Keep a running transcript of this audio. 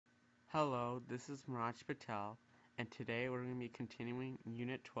Hello, this is Miraj Patel, and today we're going to be continuing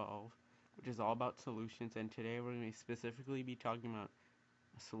Unit 12, which is all about solutions, and today we're going to specifically be talking about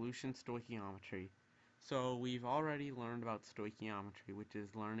solution stoichiometry. So we've already learned about stoichiometry, which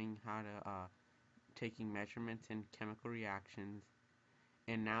is learning how to taking measurements in chemical reactions,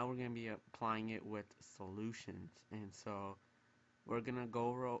 and now we're going to be applying it with solutions. And so we're going to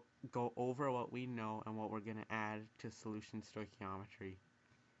go over what we know and what we're going to add to solution stoichiometry.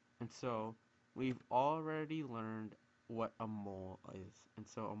 And so we've already learned what a mole is. And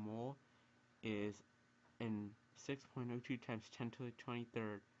so a mole is in 6.02 times 10 to the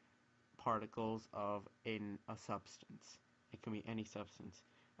 23rd particles of a substance. It can be any substance.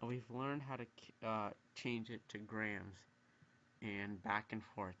 And we've learned how to change it to grams and back and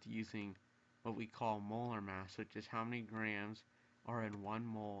forth using what we call molar mass, which is how many grams are in 1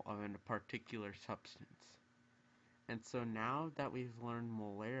 mole of a particular substance. And so now that we've learned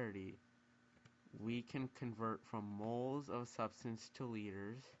molarity, we can convert from moles of a substance to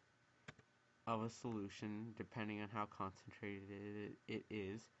liters of a solution, depending on how concentrated it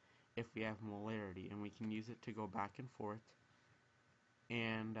is, if we have molarity. And we can use it to go back and forth.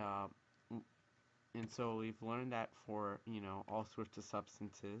 And so we've learned that for, all sorts of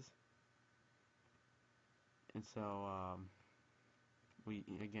substances. And so we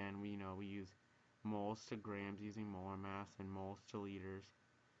use moles to grams using molar mass and moles to liters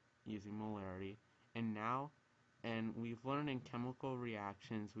using molarity. And we've learned in chemical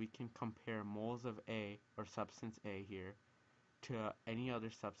reactions we can compare moles of A, or substance A here, to any other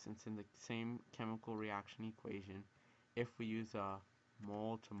substance in the same chemical reaction equation if we use a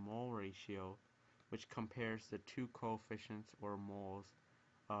mole to mole ratio, which compares the two coefficients or moles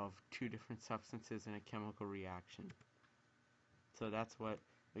of two different substances in a chemical reaction. So that's what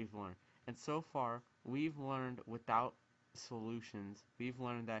we've learned. And so far, we've learned without solutions, we've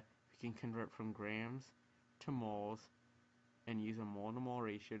learned that we can convert from grams to moles and use a mole to mole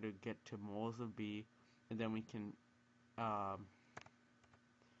ratio to get to moles of B, and then we can from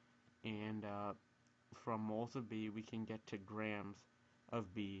moles of B we can get to grams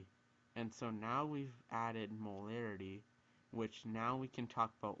of B. And so now we've added molarity, which now we can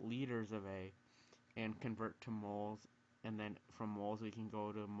talk about liters of A and convert to moles, and then from moles we can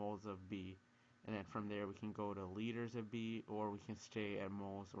go to moles of B, and then from there we can go to liters of B, or we can stay at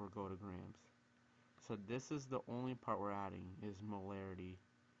moles or go to grams. So this is the only part we're adding, is molarity.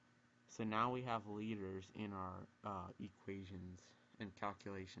 So now we have liters in our equations and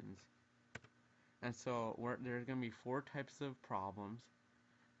calculations. And so there's going to be 4 types of problems.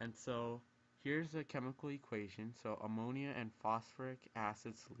 And so here's a chemical equation. So ammonia and phosphoric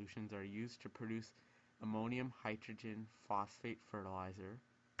acid solutions are used to produce ammonium hydrogen phosphate fertilizer.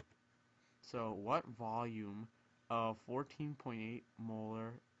 So what volume of 14.8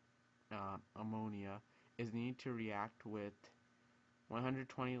 molar ammonia is needed to react with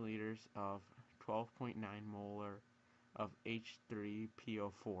 120 liters of 12.9 molar of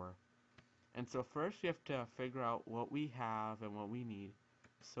H3PO4? And so first we have to figure out what we have and what we need.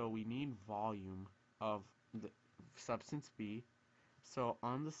 So we need volume of the substance B. So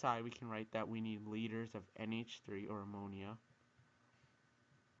on the side we can write that we need liters of NH3 or ammonia.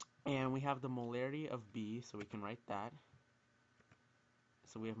 And we have the molarity of B, so we can write that.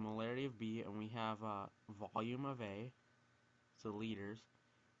 So we have molarity of B, and we have volume of A, so liters,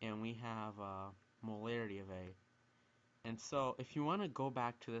 and we have molarity of A. And so if you want to go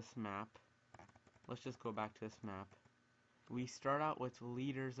back to this map, let's just go back to this map. We start out with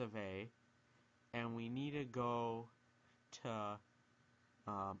liters of A, and we need to go to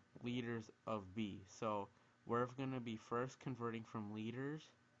liters of B. So we're going to be first converting from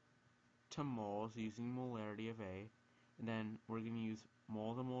liters to moles using molarity of A, and then we're going to use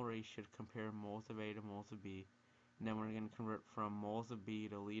mole to mole ratio to compare moles of A to moles of B, and then we're going to convert from moles of B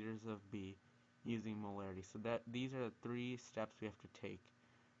to liters of B using molarity. So these are the 3 steps we have to take.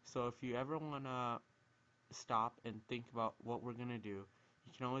 So if you ever want to stop and think about what we're going to do,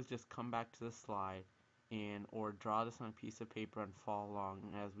 you can always just come back to the slide or draw this on a piece of paper and follow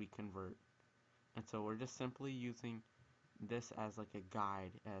along as we convert. And so we're just simply using this as like a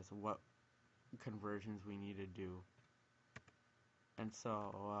guide as what conversions we need to do. And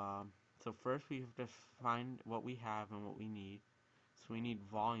so first we have to find what we have and what we need. So we need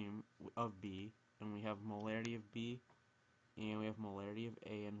volume of B, and we have molarity of B, and we have molarity of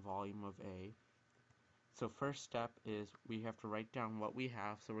A and volume of A. So first step is we have to write down what we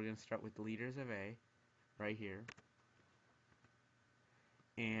have. So we're going to start with liters of A right here.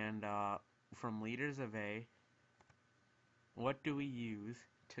 And from liters of A, what do we use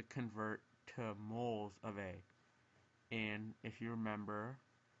to convert to moles of A? And if you remember,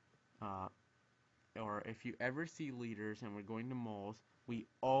 uh, or if you ever see liters and we're going to moles, we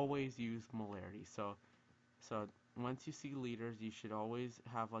always use molarity. So once you see liters, you should always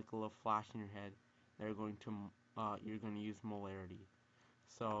have like a little flash in your head that you're going to use molarity.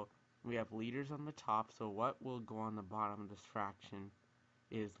 So we have liters on the top, so what will go on the bottom of this fraction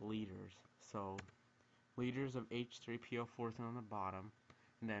is liters. So liters of H3PO4 is on the bottom,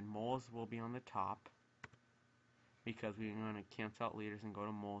 and then moles will be on the top because we're going to cancel out liters and go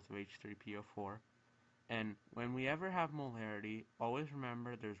to moles of H3PO4. And when we ever have molarity, always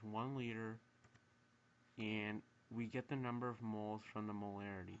remember there's 1 liter and we get the number of moles from the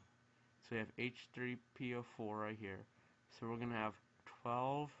molarity. So we have H3PO4 right here. So we're going to have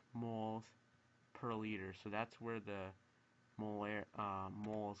 12 moles per liter. So that's where the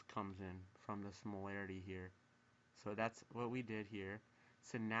moles comes in, from this molarity here. So that's what we did here.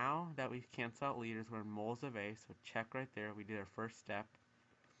 So now that we've canceled out liters, we're in moles of A. So check right there. We did our first step.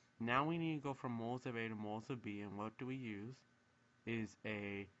 Now we need to go from moles of A to moles of B. And what do we use? Is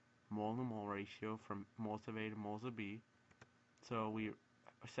a mole to mole ratio from moles of A to moles of B. So we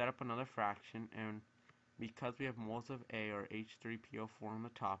set up another fraction, and because we have moles of A, or H3PO4 on the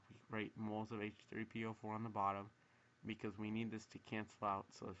top, we write moles of H3PO4 on the bottom because we need this to cancel out,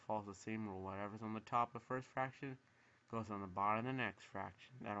 so it follows the same rule. Whatever's on the top of the first fraction goes on the bottom of the next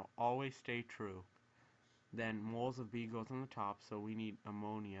fraction. That'll always stay true. Then moles of B goes on the top, so we need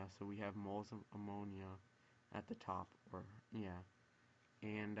ammonia, so we have moles of ammonia at the top, or yeah.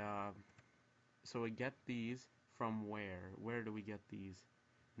 And so we get these from where? Where do we get these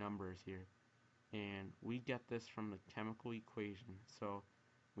numbers here? And we get this from the chemical equation. So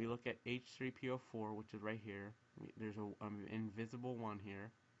we look at H3PO4, which is right here. There's an invisible 1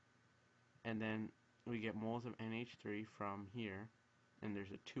 here. And then we get moles of NH3 from here. And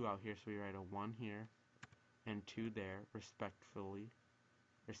there's a 2 out here, so we write a 1 here and 2 there, respectively.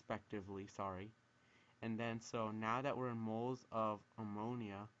 And then, so now that we're in moles of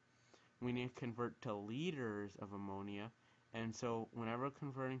ammonia, we need to convert to liters of ammonia. And so whenever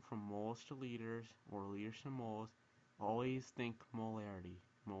converting from moles to liters or liters to moles, always think molarity.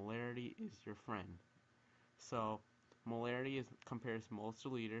 Molarity is your friend. So molarity compares moles to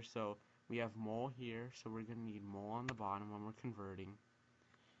liters. So we have mole here, so we're going to need mole on the bottom when we're converting.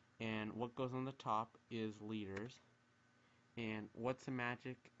 And what goes on the top is liters. And what's the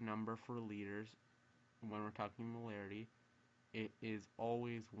magic number for liters when we're talking molarity? It is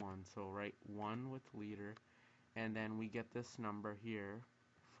always 1. So write 1 with liter. And then we get this number here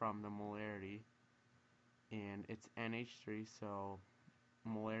from the molarity, and it's NH3, so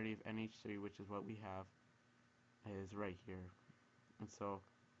molarity of NH3, which is what we have, is right here. And so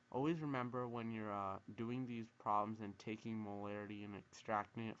always remember when you're doing these problems and taking molarity and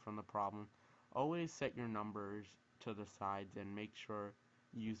extracting it from the problem, always set your numbers to the sides and make sure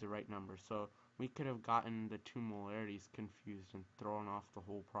you use the right number. So we could have gotten the 2 molarities confused and thrown off the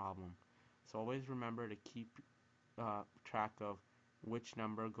whole problem. So always remember to keep track of which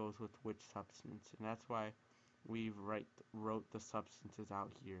number goes with which substance, and that's why we wrote the substances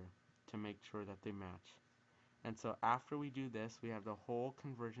out here to make sure that they match. And so after we do this, we have the whole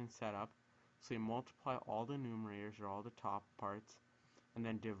conversion set up. So we multiply all the numerators, or all the top parts, and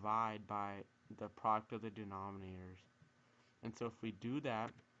then divide by the product of the denominators. And so if we do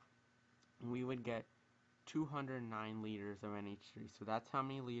that, we would get 209 liters of NH3. So that's how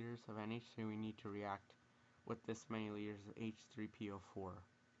many liters of NH3 we need to react with this many liters of H3PO4. So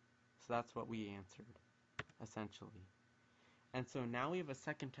that's what we answered, essentially. And so now we have a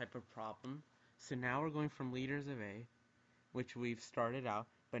second type of problem. So now we're going from liters of A, which we've started out,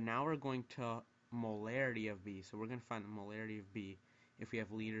 but now we're going to molarity of B. So we're going to find the molarity of B if we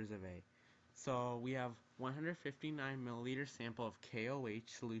have liters of A. So we have 159 milliliter sample of KOH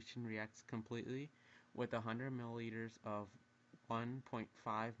solution reacts completely with 100 milliliters of 1.5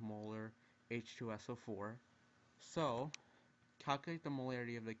 molar H2SO4. So calculate the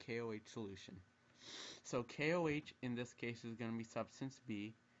molarity of the KOH solution. So KOH in this case is going to be substance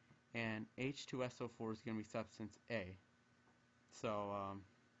B, and H2SO4 is going to be substance A. So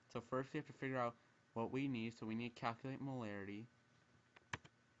first we have to figure out what we need. So we need to calculate molarity,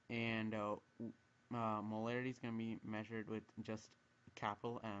 and molarity is going to be measured with just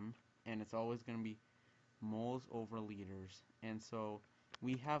capital M, and it's always going to be moles over liters. And so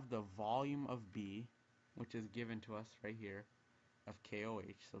we have the volume of B, which is given to us right here, of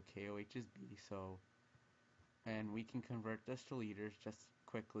KOH. So KOH is B. So, and we can convert this to liters just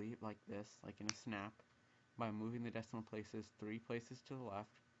quickly, like this, like in a snap, by moving the decimal places 3 places to the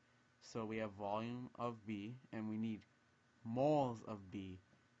left. So we have volume of B, and we need moles of B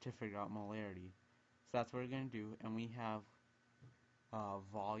to figure out molarity. So that's what we're going to do, and we have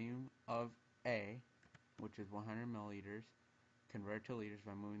volume of A, which is 100 milliliters, convert to liters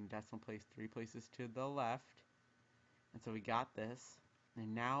by moving the decimal place 3 places to the left. And so we got this.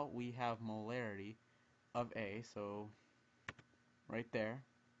 And now we have molarity of A, so right there.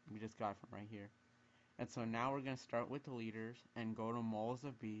 We just got it from right here. And so now we're going to start with the liters and go to moles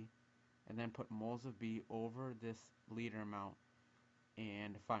of B, and then put moles of B over this liter amount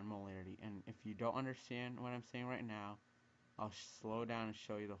and find molarity. And if you don't understand what I'm saying right now, I'll slow down and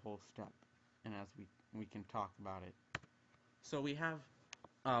show you the whole step, and as we can talk about it. So we have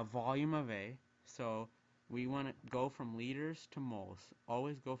volume of A, so we want to go from liters to moles.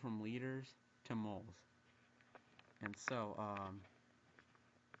 Always go from liters to moles. And so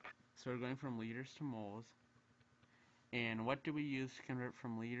we're going from liters to moles. And what do we use to convert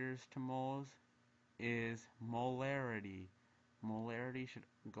from liters to moles? Is molarity. Molarity should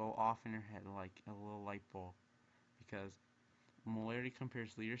go off in your head like a little light bulb, because molarity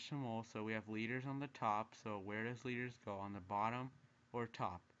compares liters to moles. So we have liters on the top, so where does liters go? On the bottom or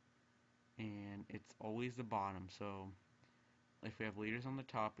top? And it's always the bottom. So if we have liters on the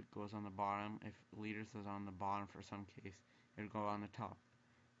top, it goes on the bottom. If liters is on the bottom for some case, it would go on the top.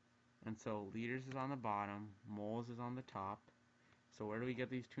 And so liters is on the bottom, moles is on the top. So where do we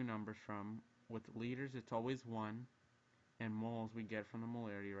get these two numbers from? With liters, it's always 1, and moles we get from the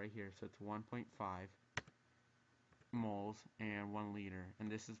molarity right here. So it's 1.5 moles and 1 liter.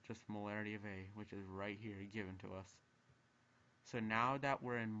 And this is just molarity of A, which is right here given to us. So now that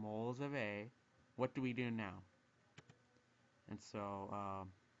we're in moles of A, what do we do now? And so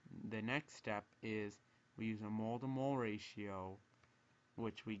the next step is we use a mole to mole ratio,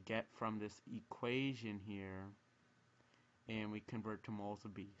 which we get from this equation here, and we convert to moles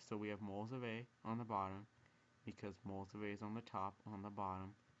of B. So we have moles of A on the bottom, because moles of A is on the top, on the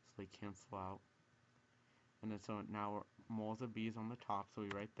bottom, so they cancel out. And then so now moles of B is on the top, so we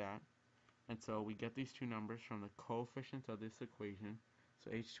write that. And so we get these two numbers from the coefficients of this equation.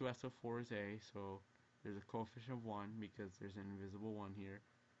 So H2SO4 is A, so there's a coefficient of 1 because there's an invisible 1 here.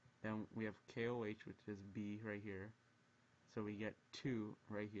 Then we have KOH, which is B right here. So we get 2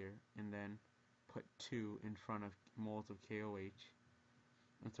 right here, and then put 2 in front of moles of KOH.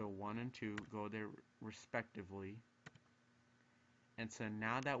 And so 1 and 2 go there respectively. And so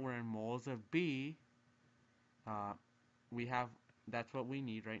now that we're in moles of B, that's what we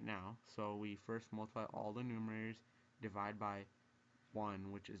need right now. So we first multiply all the numerators, divide by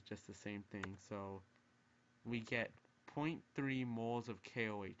 1, which is just the same thing. So we get 0.3 moles of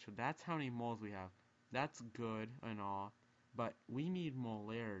KOH. So that's how many moles we have. That's good and all, but we need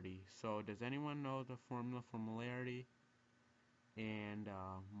molarity. So does anyone know the formula for molarity? And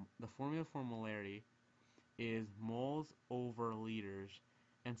the formula for molarity is moles over liters.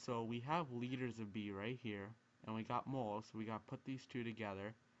 And so we have liters of B right here, and we got moles, so we got to put these two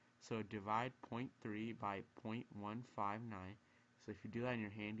together. So divide 0.3 by 0.159. So if you do that in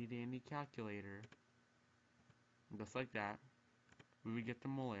your handy dandy calculator, just like that, we would get the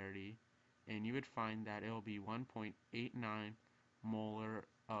molarity, and you would find that it will be 1.89 molar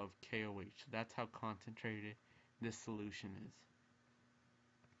of KOH. So that's how concentrated this solution is.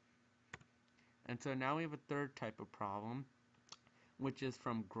 And so now we have a third type of problem, which is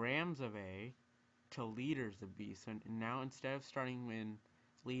from grams of A to liters of B. So now instead of starting in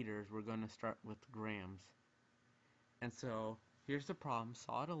liters, we're going to start with grams. And so here's the problem.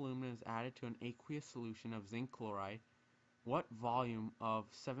 Solid aluminum is added to an aqueous solution of zinc chloride. What volume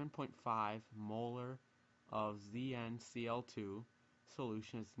of 7.5 molar of ZnCl2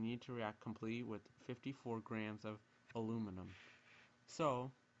 solution is needed to react completely with 54 grams of aluminum?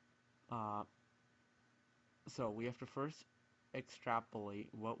 So we have to first extrapolate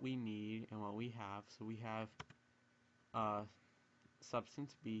what we need and what we have. So we have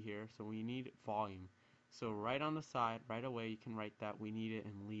substance B here, so we need volume. So right on the side, right away, you can write that we need it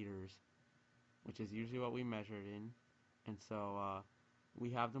in liters, which is usually what we measured in. And so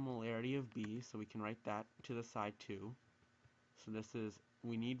we have the molarity of B, so we can write that to the side too. So this is,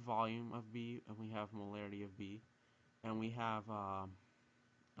 we need volume of B, and we have molarity of B, and we have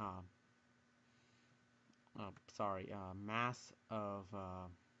mass of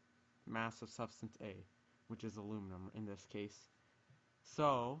substance A, which is aluminum in this case.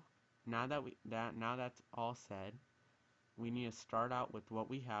 So now that's all said, we need to start out with what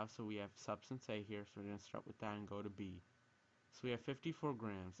we have. So we have substance A here, so we're going to start with that and go to B. So we have 54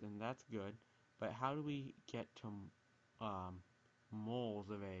 grams, and that's good. But how do we get to moles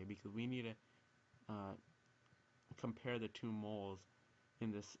of A? Because we need to compare the two moles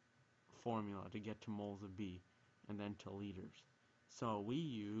in this formula to get to moles of B, and then to liters. So we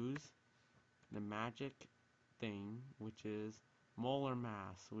use the magic thing, which is molar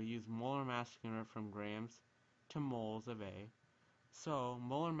mass. We use molar mass to convert from grams to moles of A. So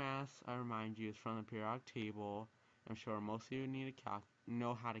molar mass, I remind you, is from the periodic table. I'm sure most of you need to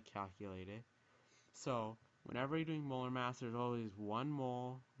know how to calculate it. So whenever you're doing molar mass, there's always 1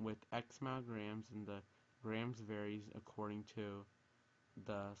 mole with X amount of grams, and the grams varies according to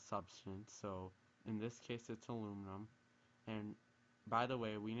the substance. So in this case, it's aluminum. And by the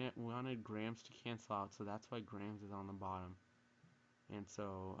way, we wanted grams to cancel out, so that's why grams is on the bottom. And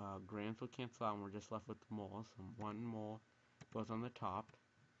so grams will cancel out, and we're just left with moles. So 1 mole goes on the top,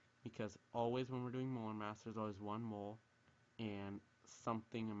 because always when we're doing molar mass, there's always 1 mole and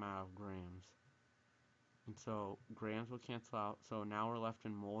something amount of grams. And so grams will cancel out. So now we're left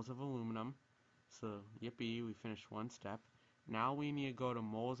in moles of aluminum. So yippee, we finished 1 step. Now we need to go to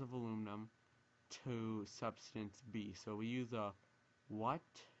moles of aluminum to substance B. So we use a what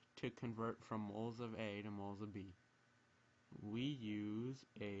to convert from moles of A to moles of B. We use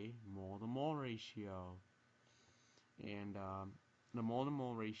a mole to mole ratio. And the mole to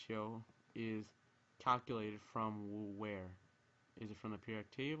mole ratio is calculated from where? Is it from the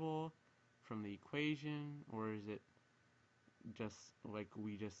periodic table, from the equation, or is it just like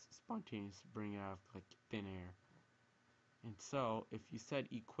we just spontaneously bring it out of like thin air? And so if you said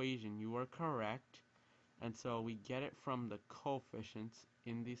equation, you are correct. And so we get it from the coefficients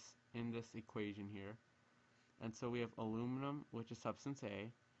in this equation here. And so we have aluminum, which is substance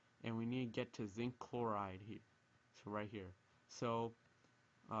A, and we need to get to zinc chloride here. So right here. So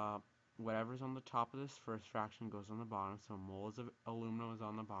whatever's on the top of this first fraction goes on the bottom. So moles of aluminum is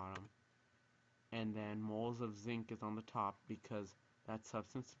on the bottom, and then moles of zinc is on the top because that's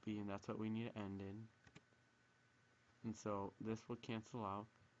substance B, and that's what we need to end in. And so this will cancel out.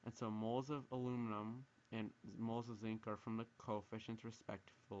 And so moles of aluminum and moles of zinc are from the coefficients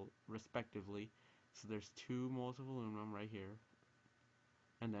respectively. So there's 2 moles of aluminum right here,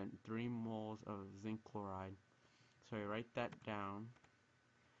 and then 3 moles of zinc chloride. So I write that down.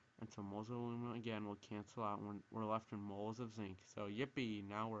 And so moles of aluminum again will cancel out when we're left in moles of zinc. So yippee,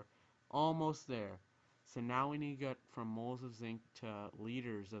 now we're almost there. So now we need to get from moles of zinc to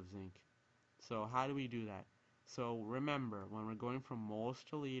liters of zinc. So how do we do that? So remember, when we're going from moles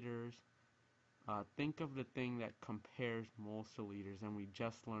to liters, think of the thing that compares moles to liters, and we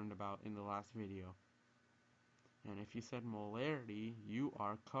just learned about in the last video. And if you said molarity, you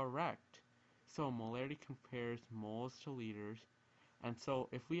are correct. So molarity compares moles to liters. And so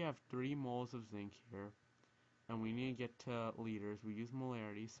if we have 3 moles of zinc here, and we need to get to liters, we use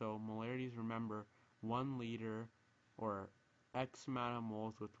molarity. So molarity is, remember, 1 liter, or X amount of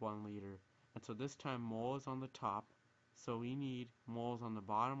moles with 1 liter. And so this time mole is on the top, so we need moles on the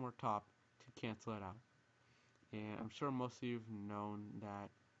bottom or top to cancel it out. And I'm sure most of you have known that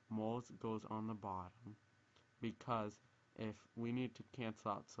moles goes on the bottom, because if we need to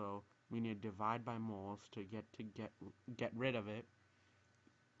cancel out, so we need to divide by moles to get rid of it.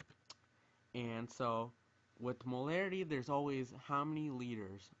 And so with molarity, there's always how many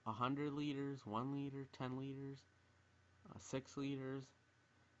liters? 100 liters, 1 liter, 10 liters, 6 liters,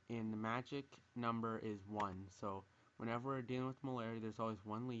 and the magic number is 1. So whenever we're dealing with molarity, there's always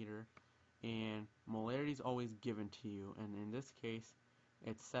 1 liter, and molarity is always given to you, and in this case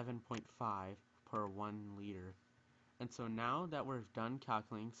it's 7.5 per 1 liter. And so now that we're done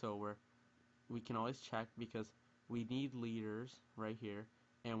calculating, so we can always check, because we need liters right here,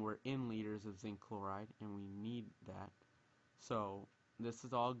 and we're in liters of zinc chloride, and we need that. So this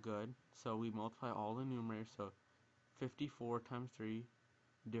is all good. So we multiply all the numerators, so 54 times 3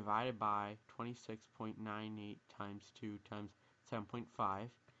 divided by 26.98 times 2 times 7.5.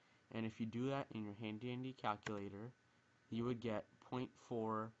 And if you do that in your handy calculator, you would get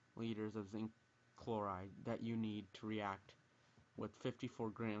 0.4 liters of zinc chloride that you need to react with 54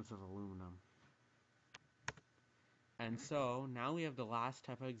 grams of aluminum. And so now we have the last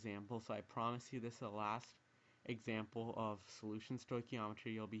type of example. So I promise you this is the last example of solution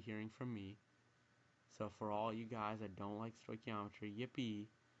stoichiometry you'll be hearing from me. So for all you guys that don't like stoichiometry, yippee,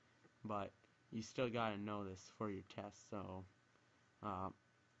 but you still gotta know this for your test. So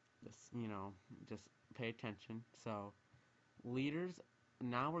just pay attention. So liters,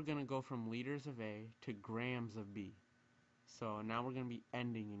 now we're gonna go from liters of A to grams of B. So now we're gonna be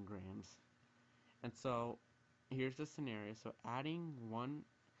ending in grams. And so here's the scenario. So adding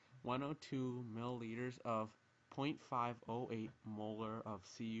 102 milliliters of 0.508 molar of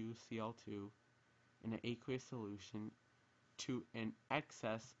CuCl2 in an aqueous solution to an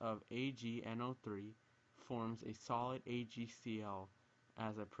excess of AgNO3 forms a solid AgCl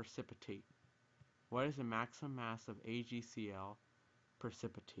as a precipitate. What is the maximum mass of AgCl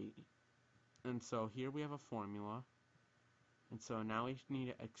precipitate? And so here we have a formula. And so now we need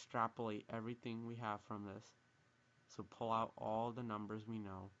to extrapolate everything we have from this. So pull out all the numbers we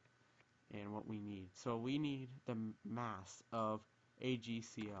know and what we need. So we need the mass of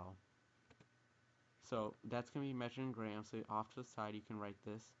AgCl. So that's going to be measured in grams. So off to the side you can write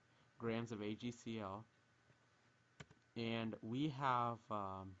this, grams of AgCl. And we have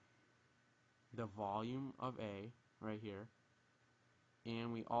the volume of A right here.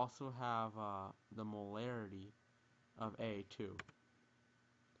 And we also have the molarity of A too.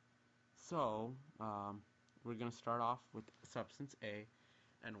 So we're going to start off with substance A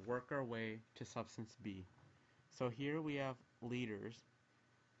and work our way to substance B. So here we have liters,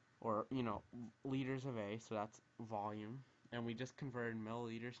 or liters of A, so that's volume, and we just converted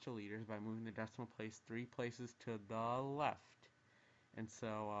milliliters to liters by moving the decimal place 3 places to the left. And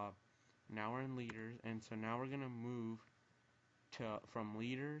so now we're in liters, and so now we're going to move from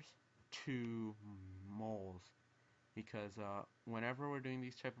liters to moles, because whenever we're doing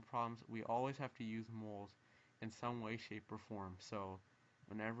these type of problems, we always have to use moles in some way, shape, or form. So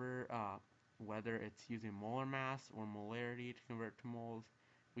whenever, whether it's using molar mass or molarity to convert to moles,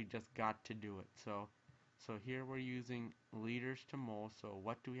 we just got to do it. So here we're using liters to moles, so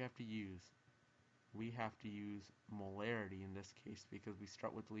what do we have to use? We have to use molarity in this case, because we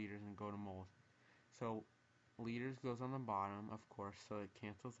start with liters and go to moles. So liters goes on the bottom, of course, so it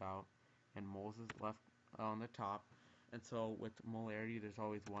cancels out, and moles is left on the top. And so with molarity, there's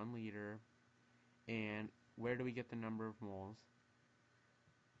always 1 liter. And where do we get the number of moles?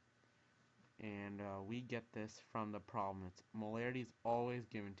 And we get this from the problem. It's molarity is always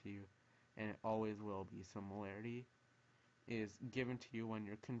given to you, and it always will be. So molarity is given to you when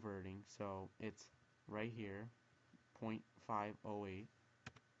you're converting. So it's right here, 0.508.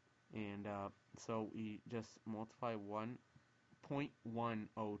 And so we just multiply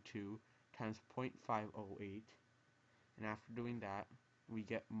 1.102 times 0.508. And after doing that, we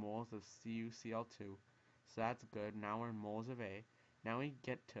get moles of CuCl2. So that's good. Now we're in moles of A. Now we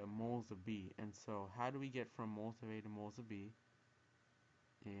get to moles of B. And so how do we get from moles of A to moles of B?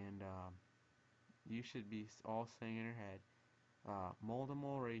 And you should be all saying in your head, mole to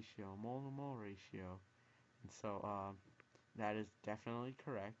mole ratio, mole to mole ratio. And so that is definitely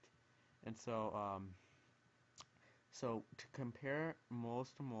correct. And so so to compare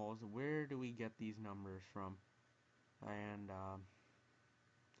moles to moles, where do we get these numbers from? And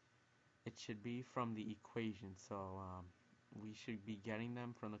it should be from the equation. So we should be getting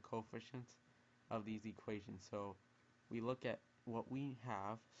them from the coefficients of these equations. So we look at what we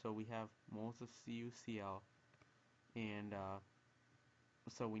have. So we have moles of CuCl, and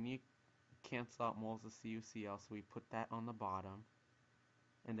so we need to cancel out moles of CuCl, so we put that on the bottom.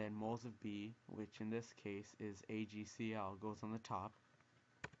 And then moles of B, which in this case is AgCl, goes on the top.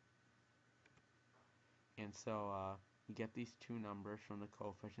 And so we get these two numbers from the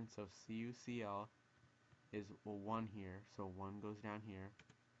coefficients. So CuCl is 1 here, so 1 goes down here.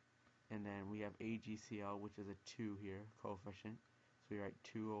 And then we have AgCl, which is a 2 here, coefficient. So we write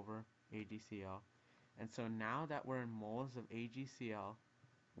 2 over AgCl. And so now that we're in moles of AgCl,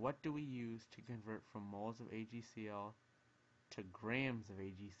 what do we use to convert from moles of AgCl to grams of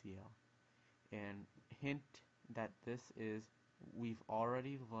AgCl? And hint that this is, we've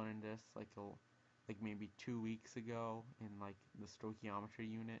already learned this like maybe 2 weeks ago in like the stoichiometry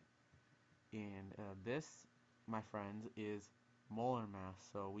unit. And this, my friends, is molar mass.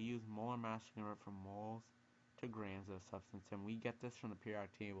 So we use molar mass to convert from moles to grams of substance, and we get this from the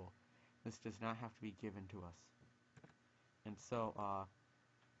periodic table. This does not have to be given to us. And so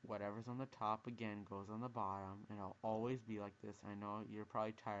whatever's on the top again goes on the bottom, and it'll always be like this. I know you're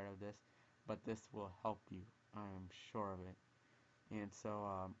probably tired of this, but this will help you. I am sure of it. And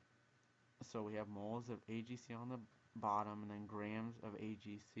so so we have moles of AgCl on the bottom, and then grams of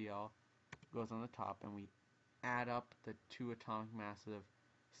AgCl goes on the top, and we add up the two atomic masses of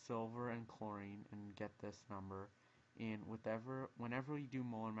silver and chlorine and get this number. And whenever we do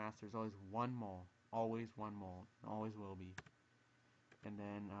molar mass, there's always 1 mole, always 1 mole, always will be. And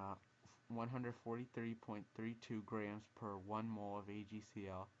then 143.32 grams per 1 mole of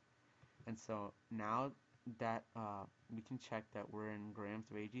AgCl. And so now that we can check that we're in grams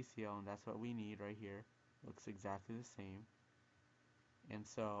of AgCl, and that's what we need right here. Looks exactly the same. And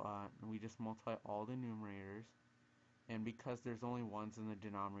so we just multiply all the numerators, and because there's only 1s in the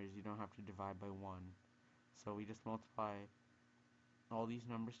denominators, you don't have to divide by 1. So we just multiply all these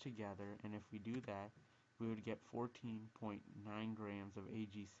numbers together, and if we do that, we would get 14.9 grams of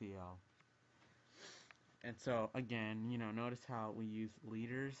AgCl. And so again, notice how we use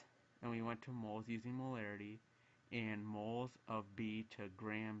liters and we went to moles using molarity, and moles of B to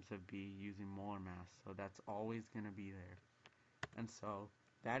grams of B using molar mass. So that's always going to be there. And so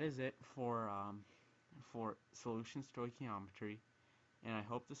that is it for solution stoichiometry. And I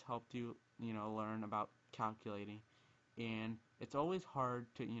hope this helped you, learn about calculating. And it's always hard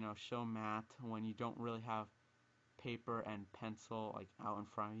to, show math when you don't really have paper and pencil like out in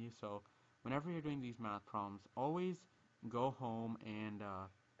front of you. So whenever you're doing these math problems, always go home and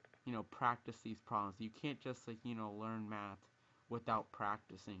practice these problems. You can't just learn math without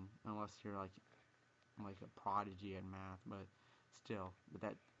practicing unless you're like a prodigy at math, but still,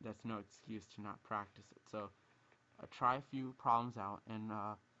 that's no excuse to not practice it. So try a few problems out, and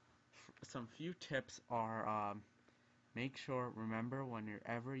some few tips are make sure, remember, when you're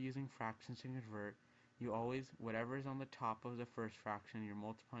ever using fractions to convert, you always, whatever is on the top of the first fraction, you're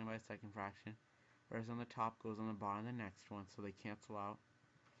multiplying by a second fraction, whereas on the top goes on the bottom of the next one, so they cancel out.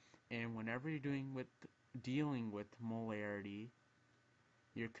 And whenever you're dealing with molarity,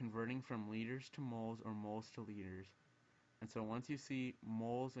 you're converting from liters to moles or moles to liters. And so once you see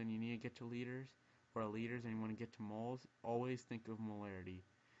moles and you need to get to liters, or liters and you want to get to moles, always think of molarity.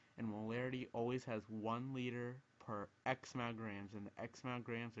 And molarity always has 1 liter per X grams, and the X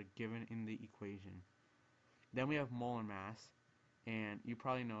grams are given in the equation. Then we have molar mass, and you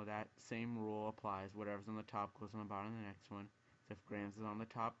probably know that same rule applies. Whatever's on the top goes on the bottom of the next one. So if grams is on the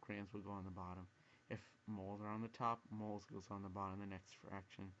top, grams will go on the bottom. If moles are on the top, moles goes on the bottom of the next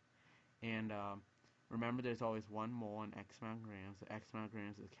fraction. And remember, there's always 1 mole in X grams. The X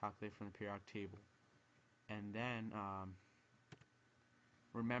grams is calculated from the periodic table. And then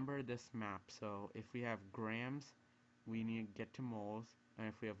remember this map. So if we have grams, we need to get to moles. And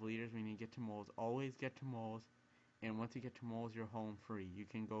if we have liters, we need to get to moles. Always get to moles. And once you get to moles, you're home free. You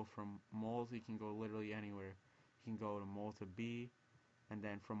can go from moles, you can go literally anywhere. You can go to moles of B, and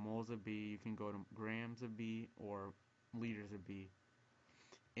then from moles of B, you can go to grams of B or liters of B.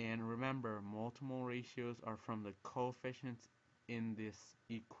 And remember, mole to mole ratios are from the coefficients in this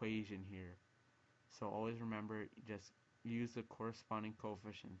equation here. So always remember, just use the corresponding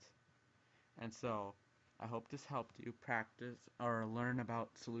coefficients. And so, I hope this helped you practice or learn about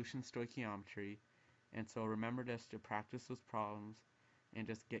solution stoichiometry. And so remember just to practice those problems and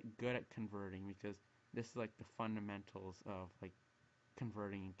just get good at converting, because this is like the fundamentals of like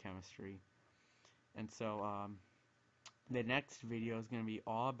converting in chemistry. And so the next video is going to be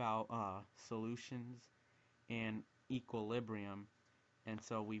all about solutions and equilibrium. And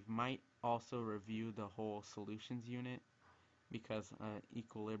so we might also review the whole solutions unit, because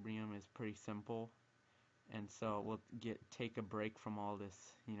equilibrium is pretty simple. And so we'll take a break from all this,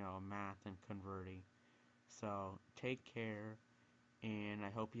 math and converting. So take care, and I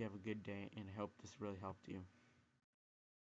hope you have a good day, and I hope this really helped you.